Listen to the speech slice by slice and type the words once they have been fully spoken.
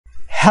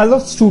Hello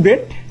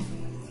student,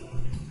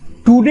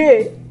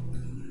 today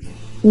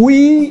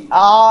we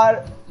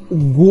are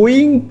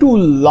going to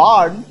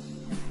learn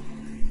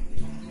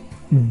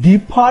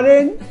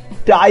different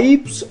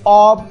types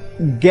of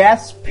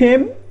gas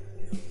flame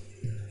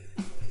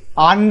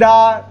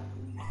under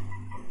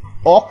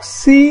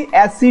Oxy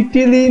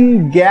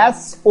Acetylene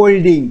gas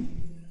welding.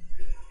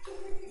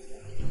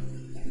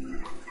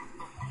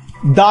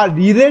 The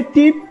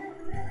relative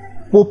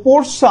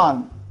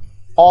proportion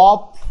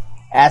of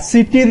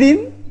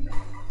acetylene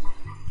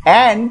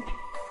and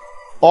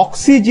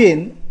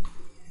oxygen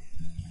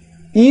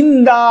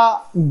in the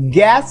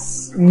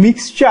gas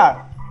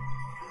mixture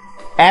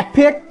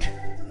affect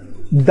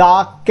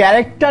the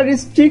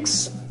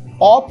characteristics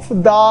of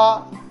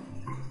the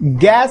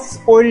gas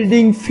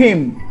welding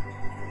flame.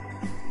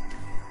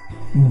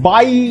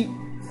 By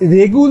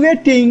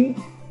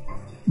regulating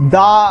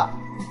the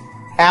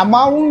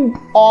amount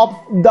of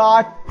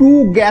the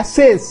two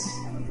gases,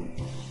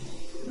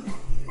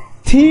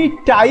 three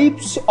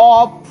types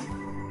of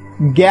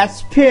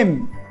gas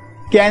flame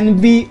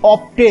can be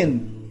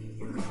obtained: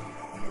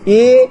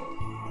 A.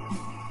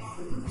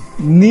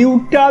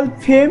 Neutral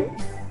flame,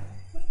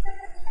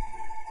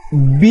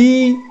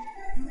 B.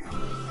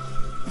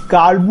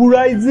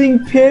 Carburizing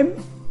flame,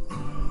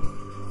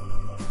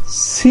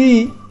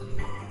 C.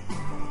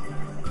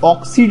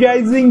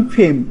 Oxidizing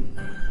flame.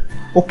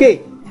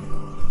 Okay.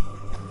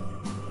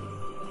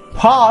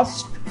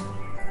 First,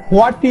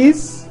 what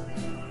is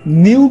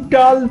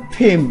neutral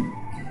flame?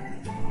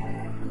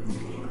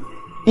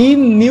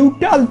 In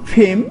neutral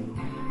flame,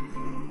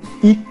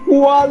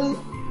 equal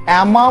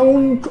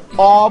amount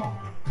of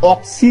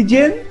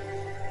oxygen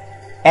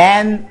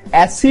and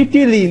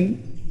acetylene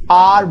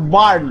are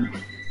burned.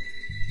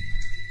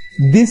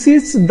 This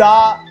is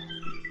the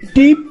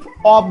tip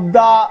of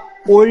the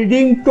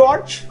welding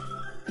torch.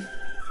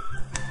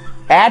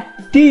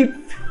 At tip,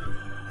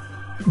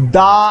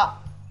 the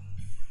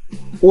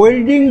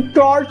welding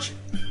torch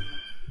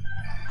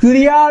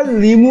clear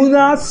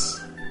luminous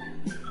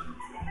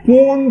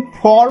cone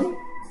form.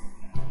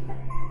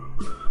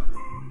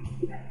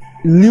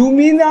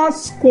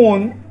 Luminous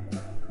cone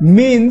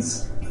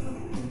means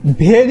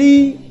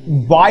very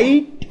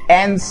bright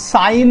and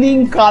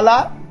shining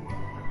color.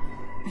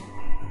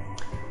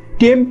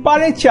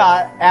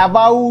 Temperature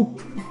about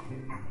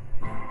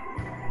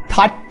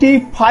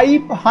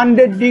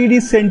 3500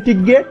 degrees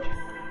centigrade.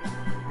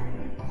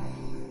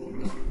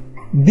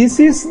 This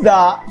is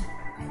the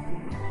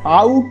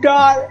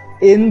outer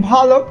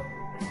envelope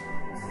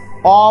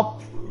of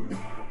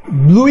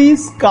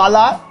bluish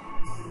color.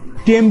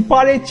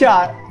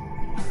 Temperature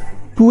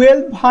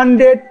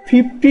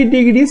 1250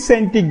 degrees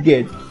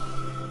centigrade.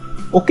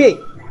 Okay.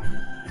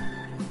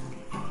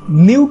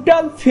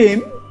 Neutral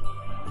flame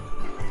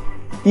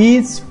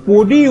is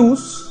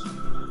produced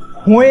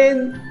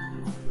when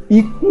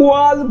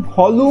equal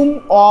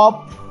volume of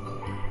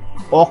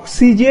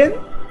oxygen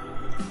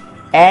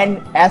and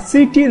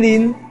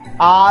acetylene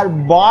are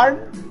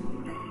burned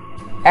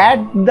at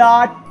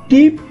the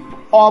tip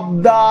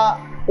of the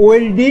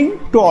welding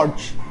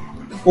torch.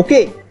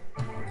 Okay.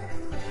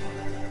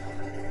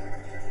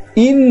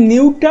 In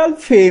neutral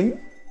flame,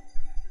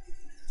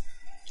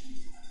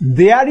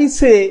 there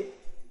is a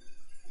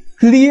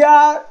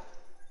clear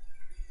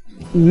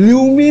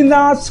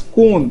luminous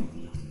cone,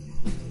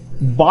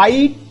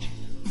 bright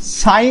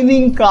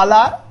shining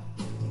color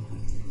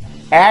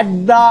at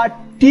the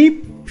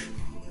tip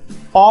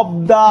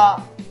of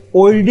the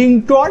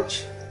welding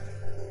torch,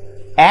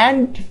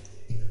 and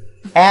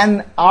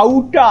an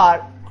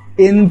outer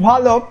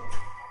envelope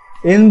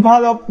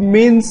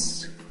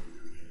means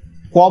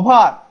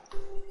cover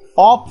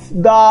of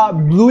the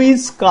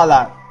bluish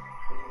color.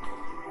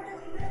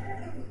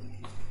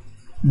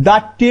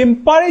 The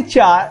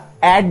temperature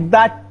at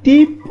the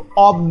tip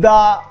of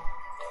the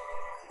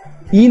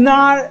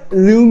inner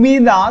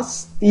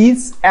luminous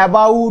is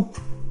about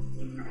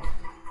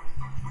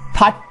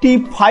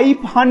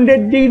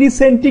 3500 degrees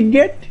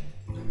centigrade,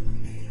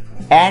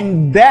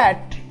 and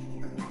that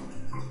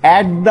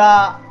at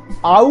the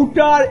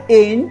outer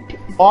end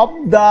of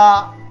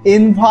the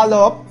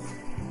envelope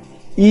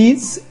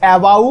is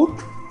about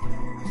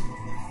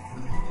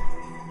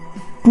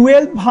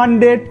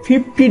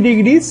 1250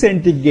 degrees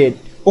centigrade.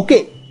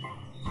 Okay.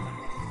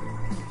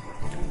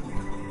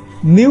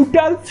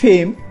 Neutral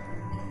flame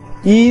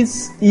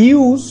is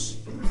used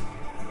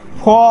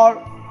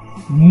for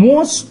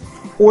most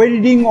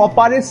welding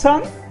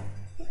operation.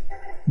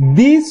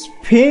 This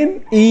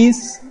flame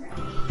is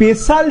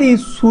specially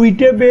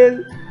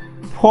suitable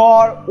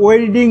for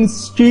welding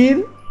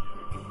steel,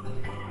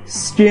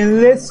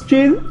 stainless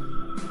steel,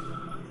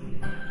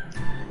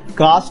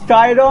 cast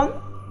iron,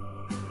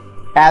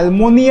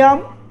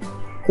 aluminium,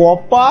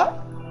 copper,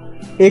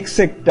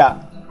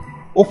 etc.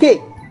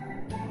 Okay.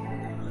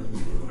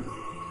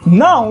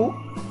 Now,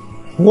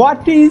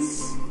 what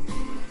is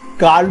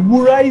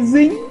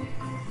carburizing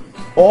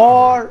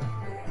or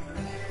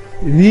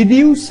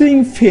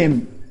reducing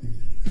flame?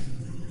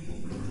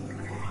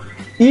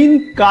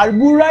 In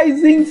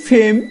carburizing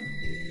flame,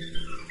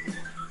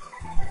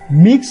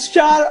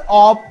 mixture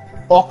of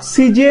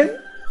oxygen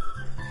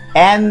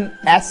and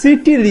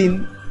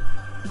acetylene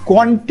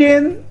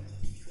contain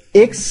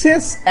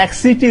excess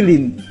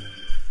acetylene.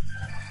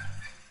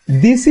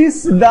 This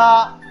is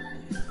the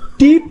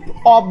tip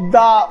of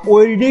the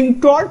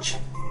welding torch.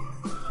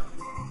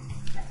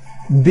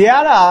 There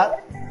are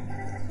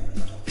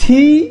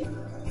 3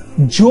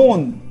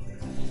 zones.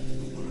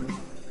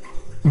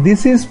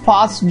 This is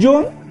first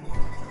zone,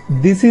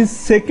 this is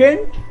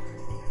second,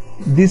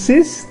 this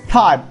is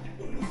third.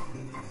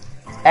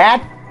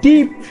 At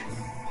tip,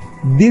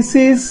 this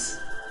is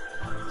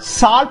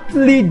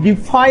sharply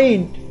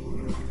defined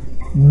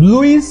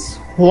bluish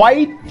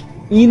white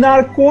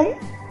inner cone,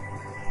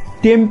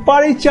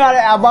 temperature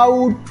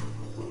about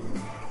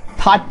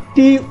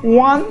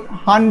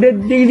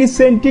 3100 degrees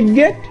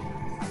centigrade.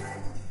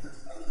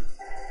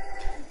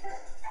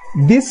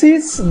 This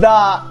is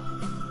the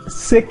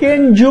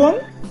second zone.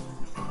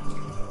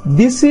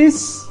 This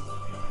is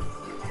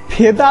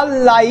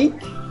feather-like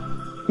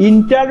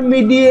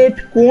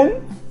intermediate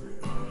cone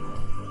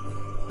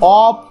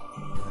of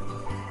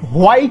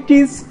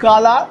whitish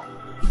color.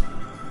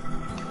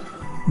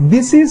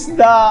 This is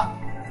the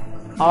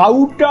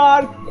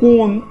outer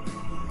cone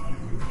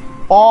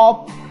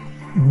of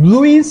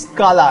bluish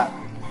color.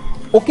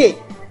 Okay.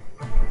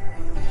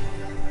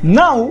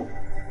 Now,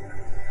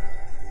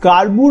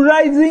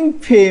 carburizing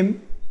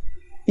flame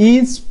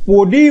is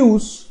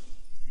produced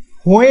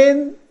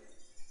when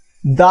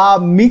the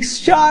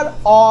mixture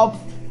of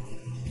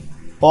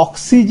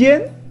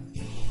oxygen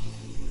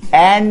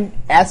and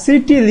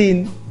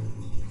acetylene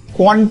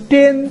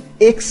contain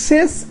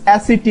excess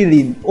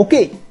acetylene.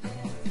 Okay.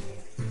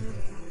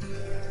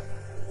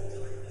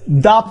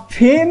 The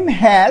flame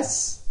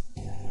has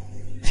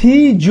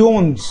 3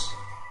 zones.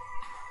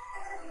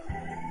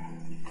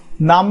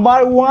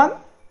 Number 1,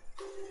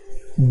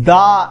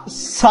 the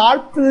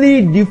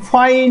sharply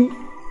defined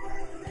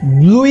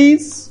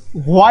bluish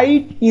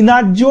white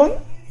inner zone,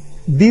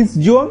 this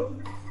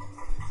zone.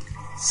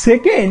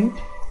 Second,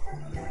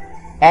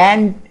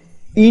 an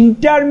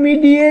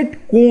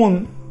intermediate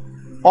cone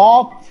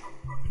of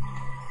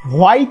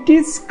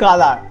whitish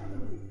color.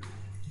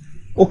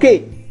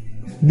 Okay,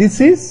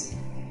 this is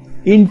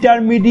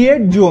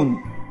intermediate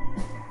zone.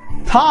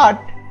 Third,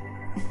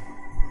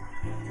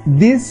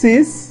 this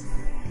is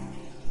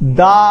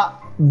the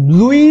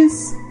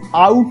bluish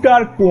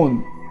outer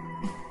cone.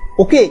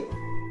 Okay.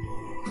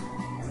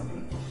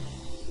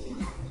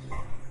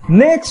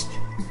 Next,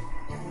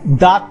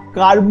 the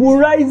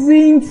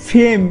carburizing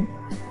flame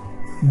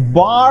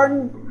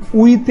burn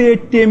with a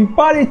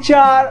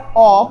temperature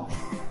of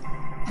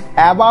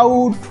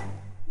about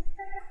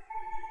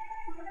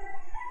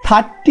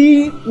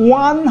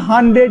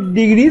 3100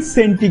 degrees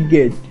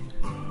centigrade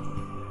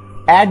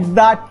at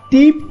the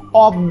tip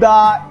of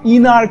the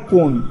inner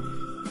cone,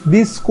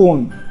 this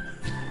cone.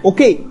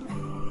 Okay.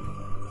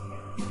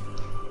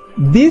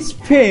 This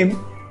flame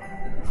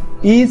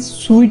is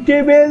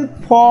suitable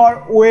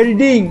for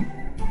welding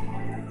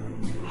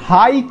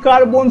high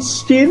carbon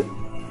steel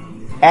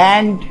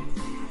and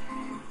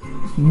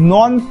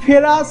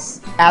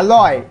non-ferrous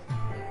alloy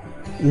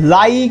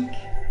like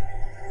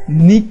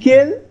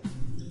nickel,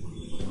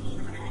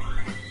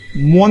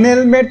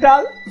 monel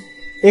metal,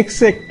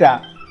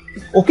 etc.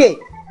 Okay.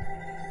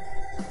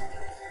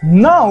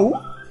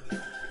 Now,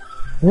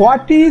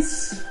 what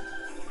is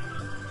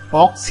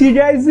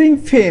oxidizing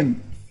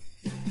flame?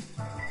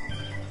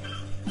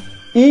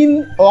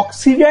 In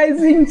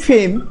oxidizing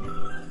flame,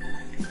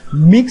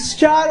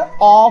 mixture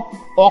of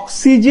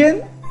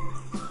oxygen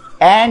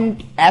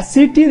and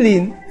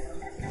acetylene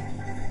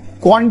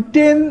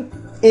contain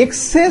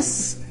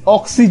excess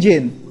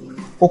oxygen.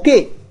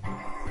 Okay.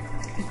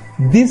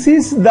 This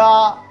is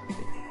the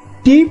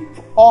tip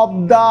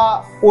of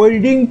the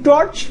welding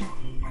torch.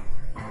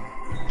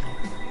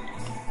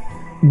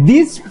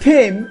 This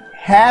flame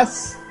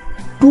has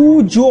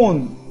 2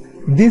 zones.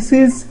 This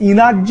is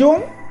inner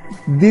zone,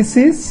 this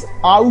is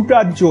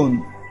outer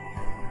zone.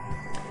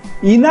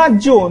 Inner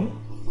zone,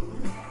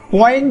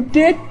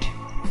 pointed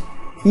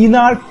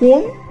inner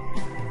cone.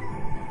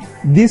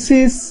 This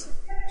is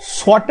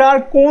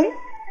shorter cone.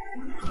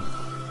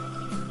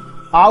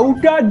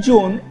 Outer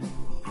zone,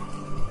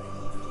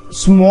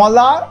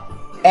 smaller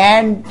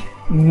and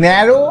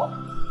narrow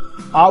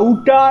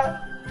outer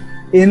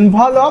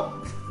envelope.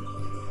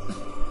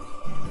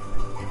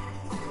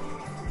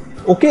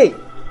 Okay.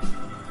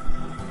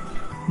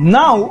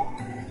 Now,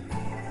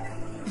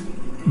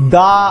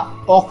 the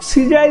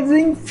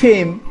oxidizing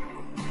flame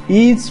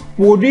is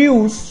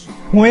produced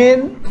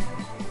when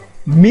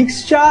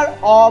mixture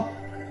of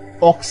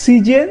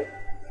oxygen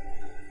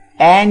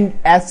and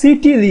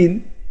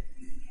acetylene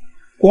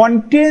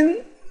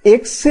contain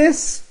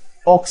excess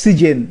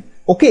oxygen.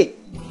 Okay.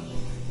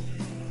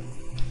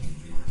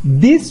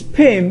 This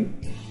flame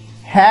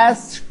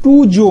has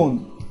 2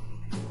 zones.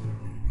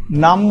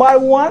 Number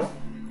 1,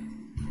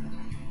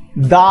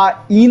 the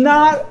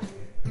inner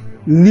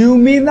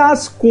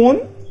luminous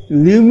cone.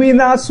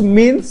 Luminous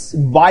means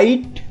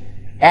bright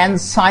and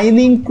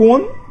shining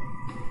cone.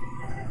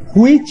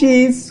 which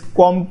is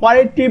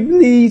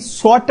comparatively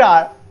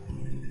shorter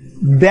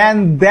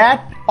than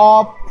that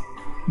of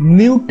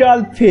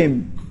neutral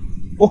flame.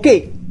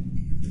 Okay,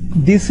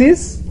 this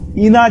is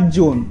inner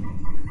zone.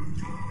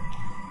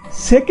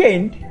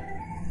 Second,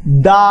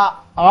 the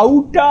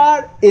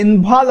outer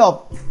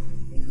envelope,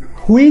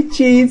 which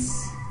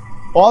is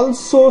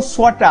also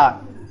shorter,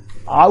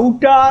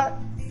 outer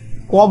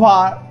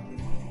cover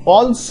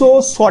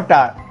also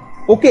shorter.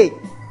 Okay,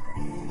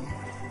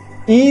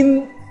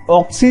 in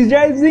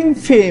oxidizing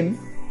flame,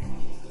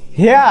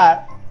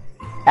 here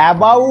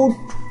about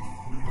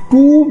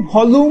 2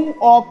 volume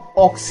of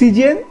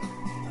oxygen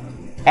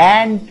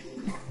and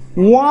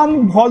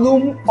 1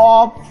 volume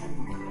of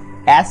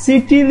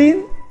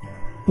acetylene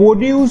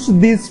produce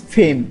this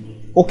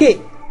flame.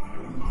 Okay,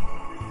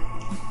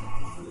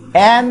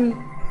 an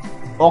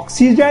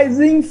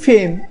oxidizing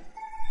flame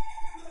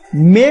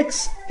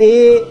makes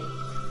a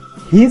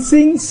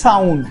hissing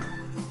sound.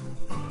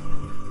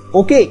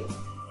 Okay,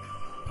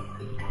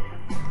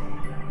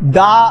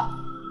 the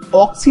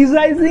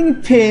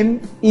oxidizing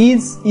flame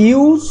is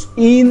used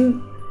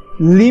in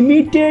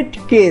limited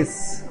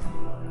case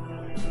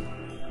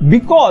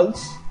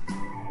because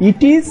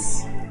it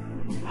is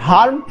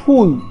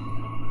harmful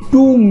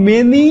to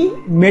many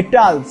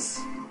metals.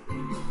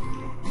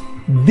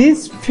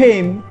 This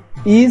flame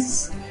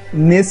is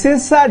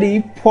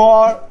necessary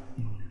for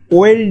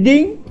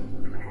welding,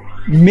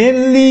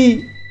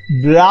 mainly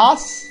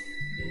brass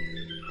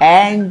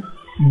and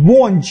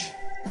bronze.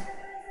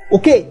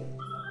 Okay,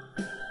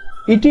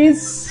 it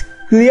is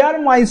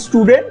clear, my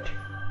student.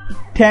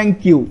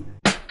 Thank you.